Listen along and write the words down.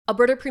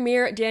Alberta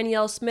Premier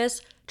Danielle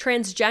Smith's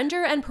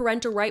transgender and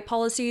parental right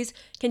policies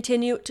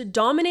continue to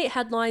dominate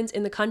headlines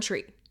in the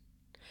country.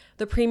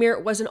 The Premier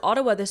was in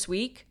Ottawa this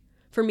week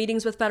for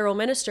meetings with federal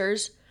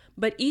ministers,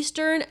 but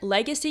Eastern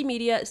legacy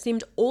media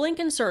seemed only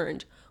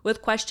concerned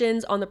with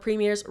questions on the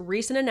Premier's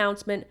recent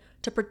announcement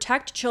to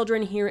protect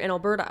children here in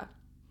Alberta.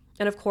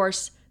 And of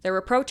course, there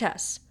were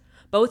protests,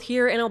 both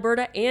here in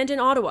Alberta and in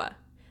Ottawa,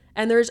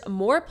 and there's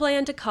more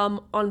planned to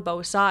come on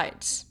both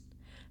sides.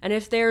 And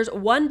if there's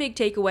one big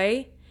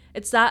takeaway,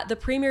 it's that the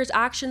Premier's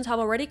actions have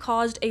already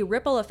caused a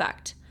ripple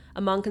effect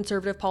among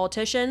Conservative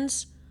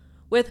politicians,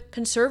 with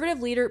Conservative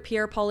leader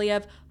Pierre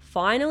Poilievre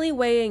finally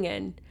weighing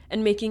in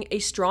and making a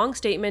strong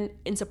statement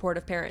in support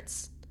of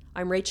parents.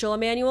 I'm Rachel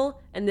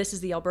Emmanuel, and this is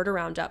the Alberta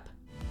Roundup.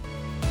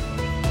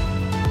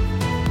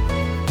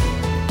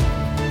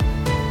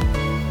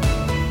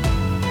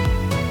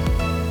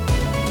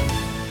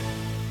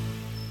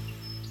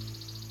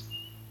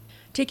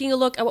 Taking a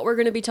look at what we're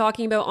going to be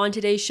talking about on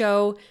today's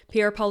show,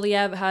 Pierre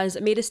Poilievre has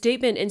made a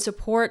statement in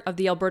support of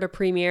the Alberta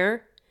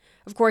Premier.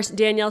 Of course,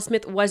 Danielle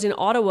Smith was in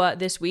Ottawa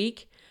this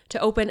week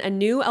to open a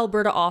new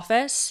Alberta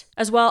office.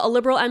 As well, a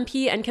Liberal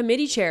MP and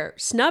committee chair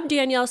snubbed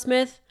Danielle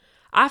Smith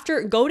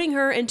after goading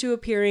her into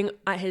appearing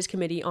at his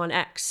committee on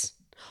X.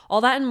 All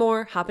that and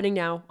more happening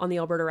now on the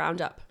Alberta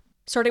Roundup.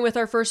 Starting with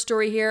our first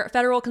story here,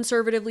 federal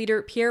Conservative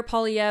leader Pierre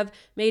Poilievre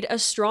made a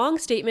strong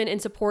statement in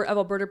support of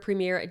Alberta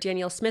Premier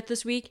Danielle Smith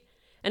this week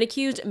and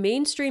accused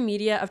mainstream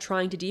media of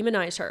trying to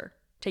demonize her.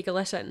 Take a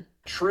listen.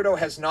 Trudeau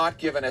has not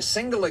given a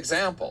single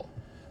example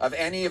of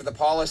any of the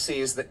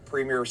policies that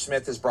Premier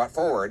Smith has brought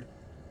forward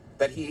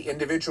that he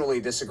individually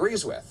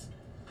disagrees with,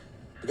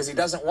 because he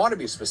doesn't want to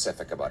be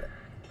specific about it.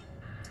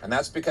 And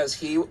that's because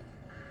he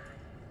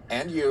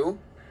and you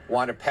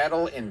want to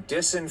peddle in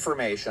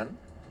disinformation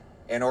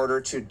in order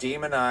to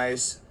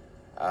demonize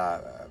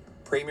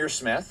Premier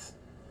Smith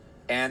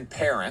and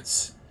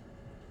parents.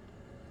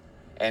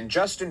 And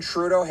Justin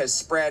Trudeau has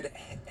spread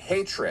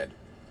hatred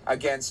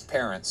against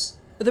parents.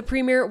 The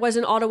Premier was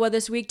in Ottawa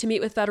this week to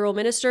meet with federal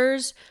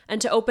ministers and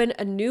to open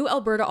a new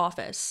Alberta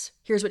office.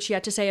 Here's what she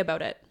had to say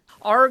about it.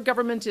 Our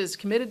government is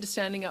committed to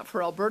standing up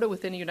for Alberta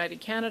within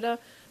United Canada.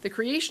 The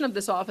creation of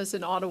this office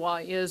in Ottawa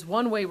is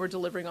one way we're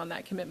delivering on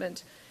that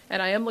commitment.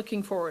 And I am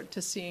looking forward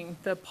to seeing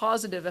the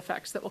positive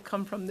effects that will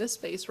come from this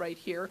space right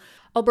here.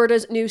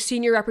 Alberta's new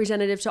senior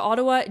representative to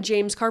Ottawa,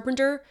 James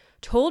Carpenter,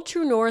 told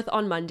True North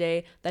on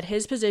Monday that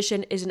his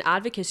position is an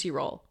advocacy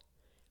role.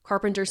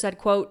 Carpenter said,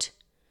 quote,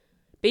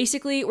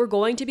 "Basically, we're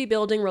going to be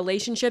building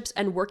relationships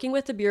and working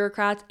with the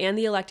bureaucrats and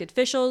the elected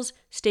officials,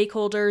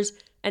 stakeholders,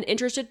 and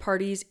interested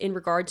parties in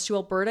regards to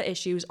Alberta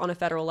issues on a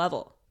federal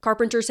level."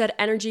 Carpenter said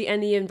energy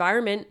and the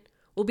environment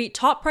will be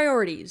top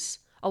priorities,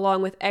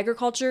 along with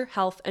agriculture,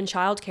 health, and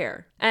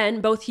childcare.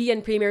 And both he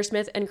and Premier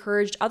Smith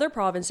encouraged other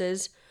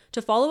provinces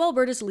to follow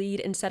Alberta's lead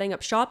in setting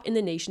up shop in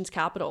the nation's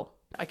capital.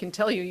 I can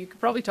tell you could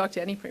probably talk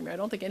to any premier. I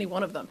don't think any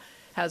one of them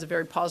has a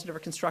very positive or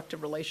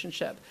constructive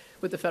relationship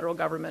with the federal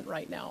government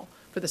right now,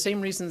 for the same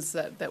reasons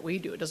that we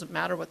do. It doesn't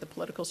matter what the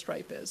political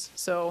stripe is.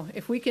 So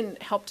if we can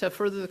help to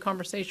further the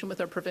conversation with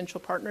our provincial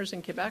partners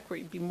in Quebec,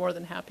 we'd be more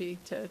than happy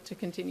to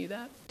continue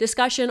that.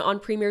 Discussion on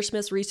Premier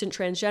Smith's recent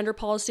transgender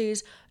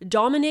policies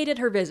dominated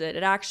her visit.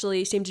 It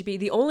actually seemed to be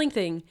the only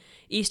thing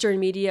Eastern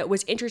media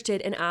was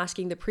interested in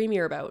asking the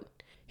Premier about.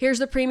 Here's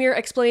the Premier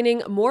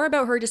explaining more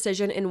about her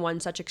decision in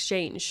one such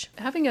exchange.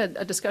 Having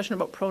a discussion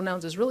about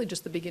pronouns is really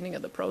just the beginning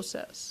of the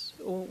process.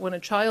 When a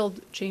child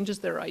changes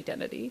their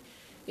identity,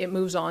 it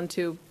moves on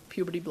to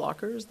puberty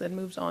blockers, then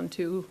moves on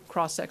to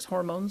cross-sex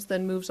hormones,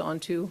 then moves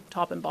on to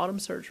top and bottom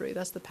surgery.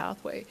 That's the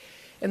pathway.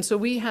 And so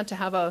we had to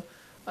have a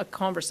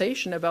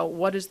conversation about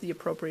what is the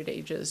appropriate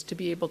ages to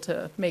be able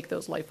to make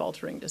those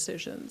life-altering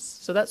decisions.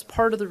 So that's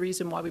part of the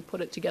reason why we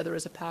put it together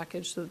as a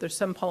package, so that there's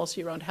some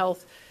policy around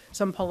health,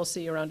 some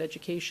policy around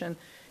education,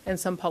 and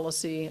some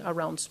policy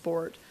around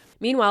sport.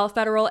 Meanwhile,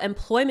 federal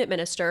employment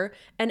minister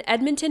and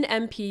Edmonton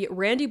MP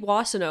Randy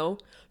Boissonneau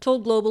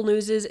told Global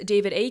News'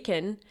 David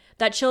Aiken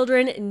that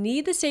children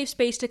need the safe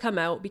space to come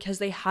out because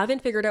they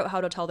haven't figured out how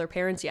to tell their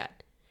parents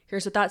yet.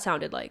 Here's what that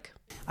sounded like.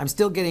 I'm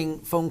still getting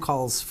phone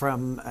calls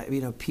from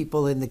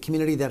people in the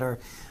community that are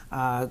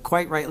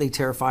quite rightly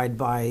terrified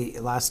by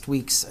last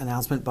week's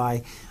announcement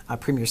by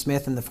Premier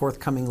Smith and the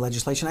forthcoming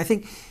legislation. I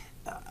think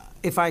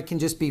if I can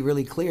just be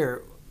really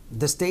clear,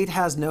 the state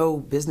has no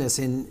business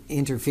in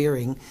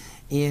interfering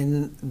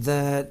in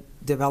the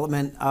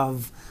development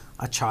of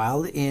a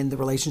child, in the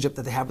relationship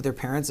that they have with their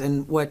parents.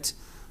 And what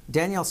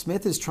Danielle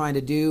Smith is trying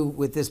to do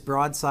with this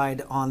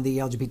broadside on the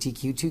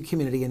LGBTQ2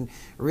 community and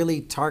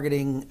really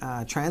targeting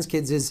trans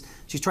kids is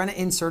she's trying to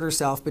insert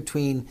herself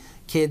between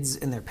kids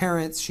and their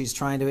parents. She's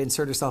trying to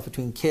insert herself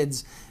between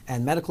kids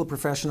and medical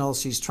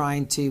professionals. She's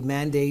trying to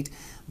mandate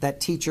that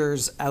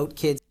teachers out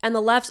kids. And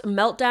the left's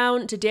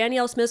meltdown to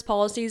Danielle Smith's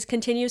policies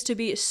continues to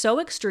be so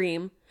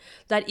extreme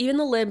that even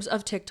the libs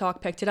of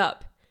TikTok picked it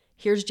up.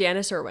 Here's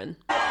Janice Irwin.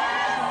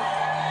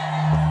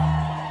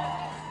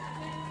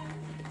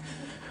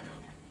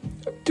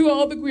 To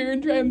all the queer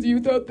and trans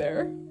youth out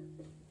there,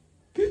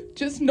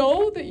 Just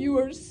know that you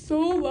are so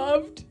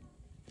loved,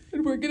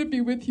 and we're going to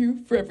be with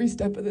you for every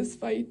step of this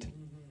fight.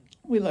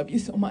 We love you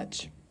so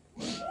much.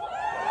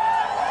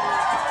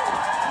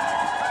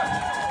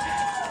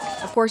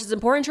 Of course, it's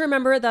important to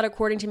remember that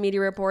according to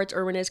media reports,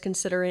 Irwin is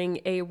considering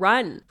a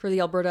run for the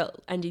Alberta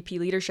NDP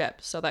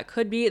leadership. So that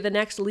could be the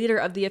next leader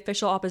of the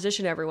official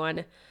opposition,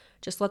 everyone.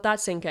 Just let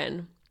that sink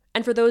in.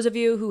 And for those of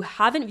you who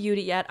haven't viewed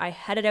it yet, I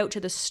headed out to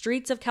the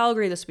streets of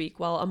Calgary this week,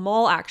 well, a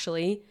mall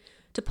actually,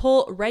 to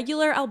poll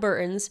regular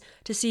Albertans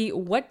to see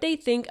what they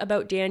think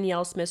about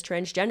Danielle Smith's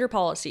transgender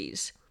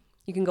policies.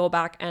 You can go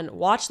back and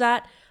watch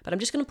that, but I'm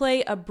just going to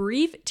play a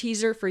brief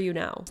teaser for you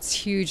now. It's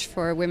huge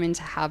for women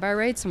to have our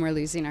rights, and we're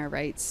losing our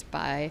rights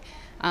by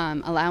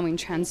allowing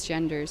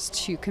transgenders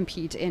to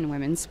compete in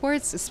women's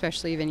sports,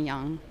 especially even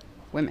young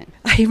women.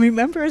 I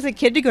remember as a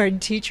kindergarten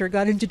teacher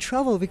got into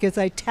trouble because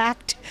I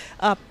tacked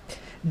up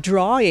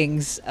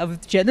drawings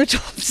of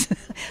genitals.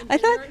 I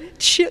thought,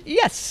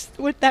 yes,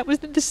 that was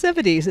in the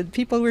 70s, and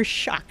people were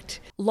shocked.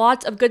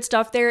 Lots of good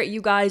stuff there.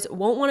 You guys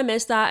won't want to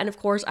miss that. And of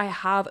course, I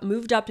have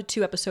moved up to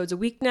 2 episodes a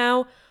week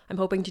now. I'm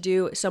hoping to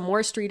do some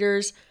more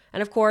streeters.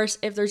 And of course,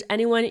 if there's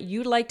anyone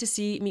you'd like to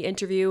see me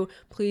interview,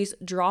 please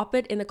drop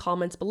it in the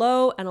comments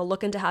below, and I'll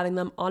look into having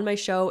them on my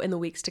show in the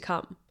weeks to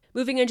come.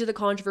 Moving into the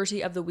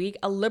controversy of the week,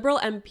 a Liberal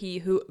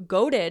MP who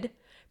goaded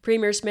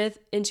Premier Smith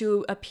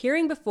into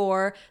appearing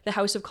before the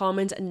House of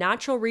Commons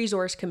Natural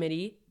Resource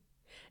Committee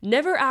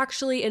never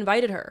actually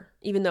invited her,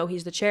 even though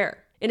he's the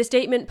chair. In a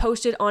statement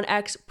posted on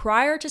X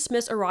prior to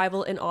Smith's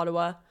arrival in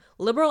Ottawa,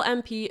 Liberal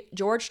MP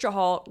George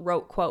Chahal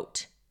wrote,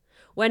 quote,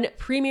 "When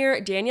Premier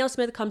Danielle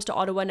Smith comes to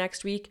Ottawa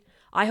next week,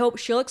 I hope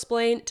she'll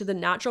explain to the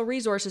Natural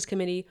Resources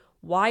Committee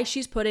why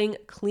she's putting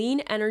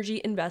clean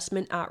energy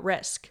investment at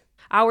risk."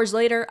 Hours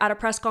later, at a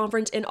press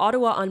conference in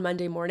Ottawa on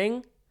Monday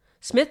morning,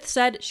 Smith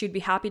said she'd be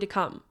happy to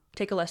come.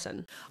 Take a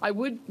listen. I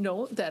would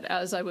note that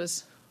as I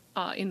was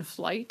in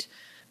flight,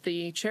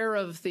 the chair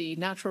of the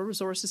Natural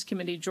Resources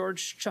Committee,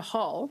 George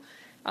Chahal,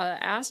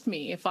 asked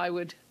me if I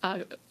would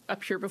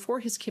appear before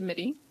his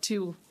committee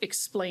to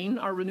explain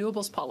our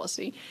renewables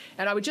policy.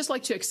 And I would just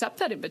like to accept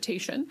that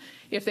invitation.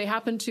 If they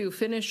happen to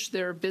finish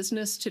their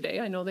business today,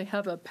 I know they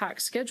have a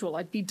packed schedule,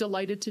 I'd be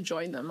delighted to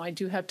join them. I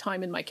do have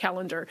time in my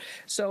calendar.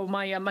 So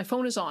my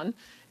phone is on,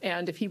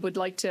 and if he would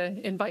like to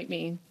invite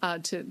me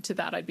to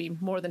that, I'd be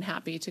more than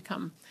happy to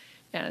come.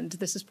 And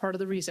this is part of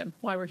the reason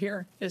why we're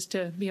here, is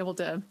to be able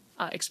to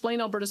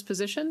explain Alberta's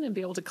position and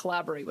be able to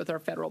collaborate with our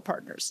federal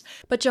partners.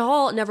 But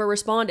Chahal never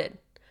responded.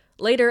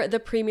 Later, the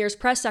Premier's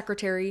press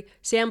secretary,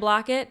 Sam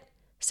Blackett,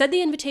 said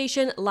the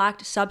invitation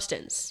lacked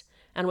substance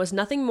and was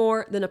nothing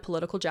more than a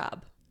political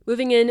jab.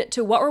 Moving in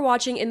to what we're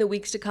watching in the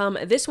weeks to come,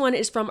 this one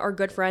is from our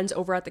good friends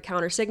over at the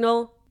Counter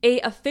Signal. An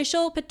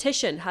official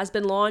petition has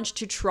been launched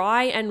to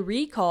try and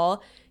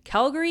recall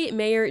Calgary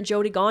Mayor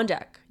Jyoti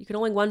Gondek. You can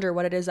only wonder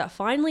what it is that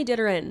finally did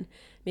her in.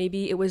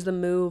 Maybe it was the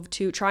move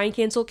to try and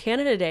cancel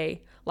Canada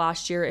Day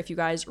last year, if you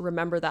guys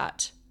remember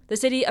that. The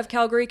city of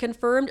Calgary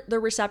confirmed the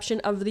reception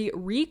of the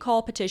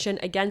recall petition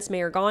against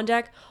Mayor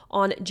Gondek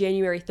on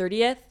January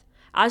 30th,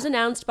 as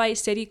announced by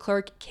City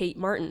Clerk Kate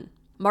Martin.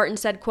 Martin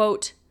said,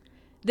 quote,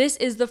 "This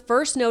is the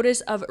first notice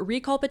of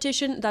recall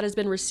petition that has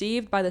been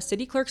received by the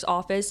City Clerk's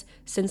office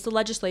since the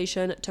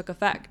legislation took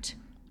effect.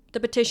 The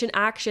petition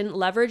action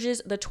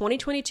leverages the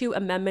 2022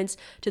 amendments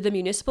to the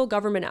Municipal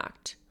Government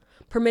Act,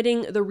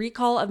 permitting the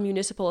recall of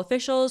municipal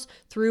officials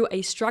through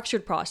a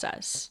structured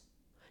process.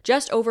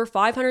 Just over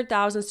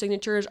 500,000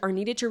 signatures are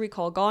needed to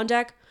recall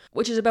Gondek,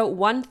 which is about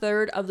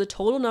 1/3 of the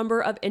total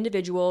number of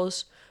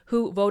individuals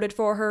who voted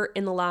for her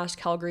in the last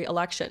Calgary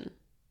election.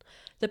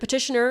 The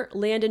petitioner,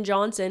 Landon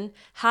Johnson,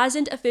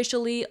 hasn't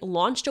officially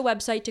launched a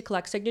website to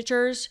collect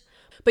signatures,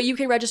 but you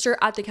can register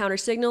at the Counter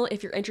Signal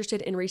if you're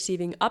interested in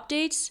receiving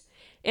updates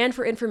and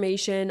for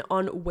information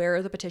on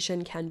where the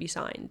petition can be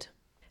signed."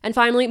 And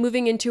finally,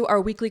 moving into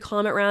our weekly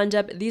comment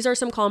roundup, these are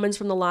some comments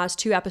from the last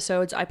 2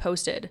 episodes I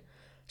posted.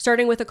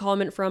 Starting with a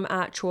comment from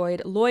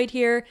 @TroydLloyd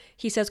here.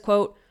 He says,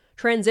 quote,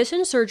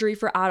 "Transition surgery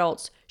for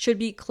adults should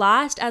be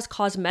classed as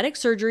cosmetic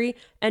surgery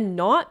and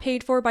not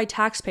paid for by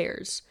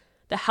taxpayers.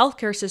 The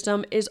healthcare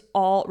system is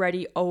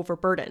already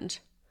overburdened."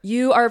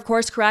 You are of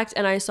course correct,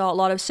 and I saw a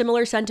lot of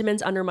similar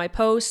sentiments under my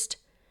post.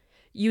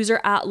 User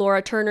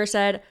 @Laura Turner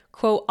said,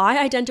 quote, "I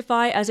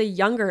identify as a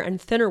younger and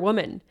thinner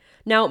woman.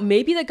 Now,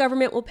 maybe the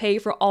government will pay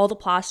for all the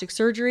plastic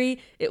surgery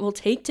it will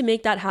take to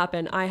make that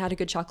happen." I had a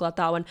good chuckle at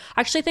that one.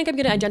 Actually, I think I'm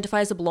going to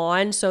identify as a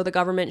blonde, so the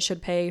government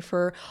should pay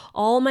for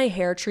all my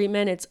hair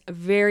treatment. It's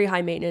very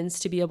high maintenance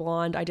to be a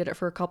blonde. I did it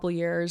for a couple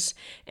years,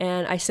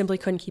 and I simply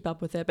couldn't keep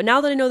up with it. But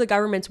now that I know the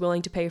government's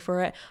willing to pay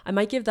for it, I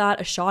might give that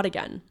a shot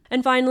again.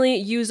 And finally,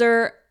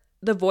 user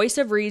The Voice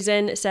of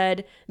Reason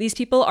said, "These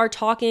people are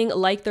talking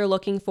like they're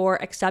looking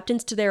for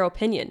acceptance to their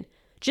opinion.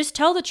 Just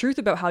tell the truth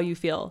about how you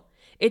feel.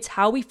 It's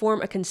how we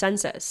form a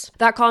consensus.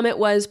 That comment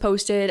was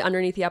posted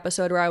underneath the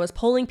episode where I was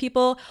polling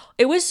people.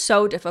 It was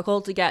so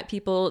difficult to get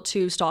people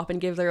to stop and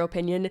give their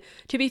opinion.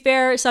 To be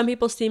fair, some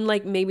people seemed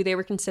like maybe they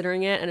were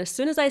considering it, and as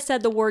soon as I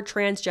said the word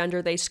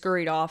transgender, they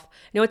scurried off.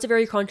 I know it's a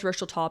very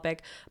controversial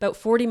topic. About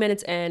 40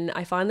 minutes in,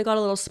 I finally got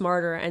a little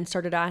smarter and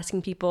started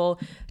asking people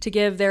to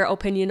give their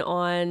opinion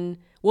on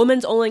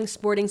women's only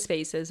sporting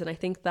spaces, and I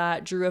think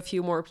that drew a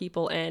few more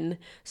people in.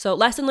 So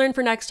lesson learned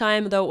for next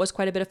time, though it was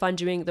quite a bit of fun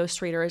doing those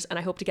traders, and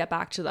I hope to get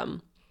back to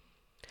them.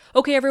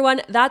 Okay,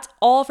 everyone, that's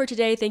all for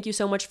today. Thank you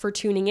so much for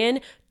tuning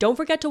in. Don't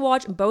forget to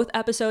watch both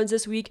episodes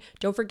this week.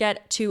 Don't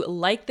forget to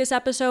like this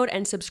episode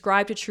and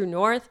subscribe to True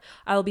North.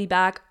 I'll be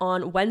back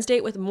on Wednesday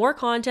with more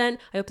content.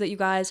 I hope that you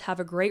guys have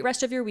a great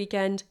rest of your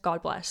weekend.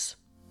 God bless.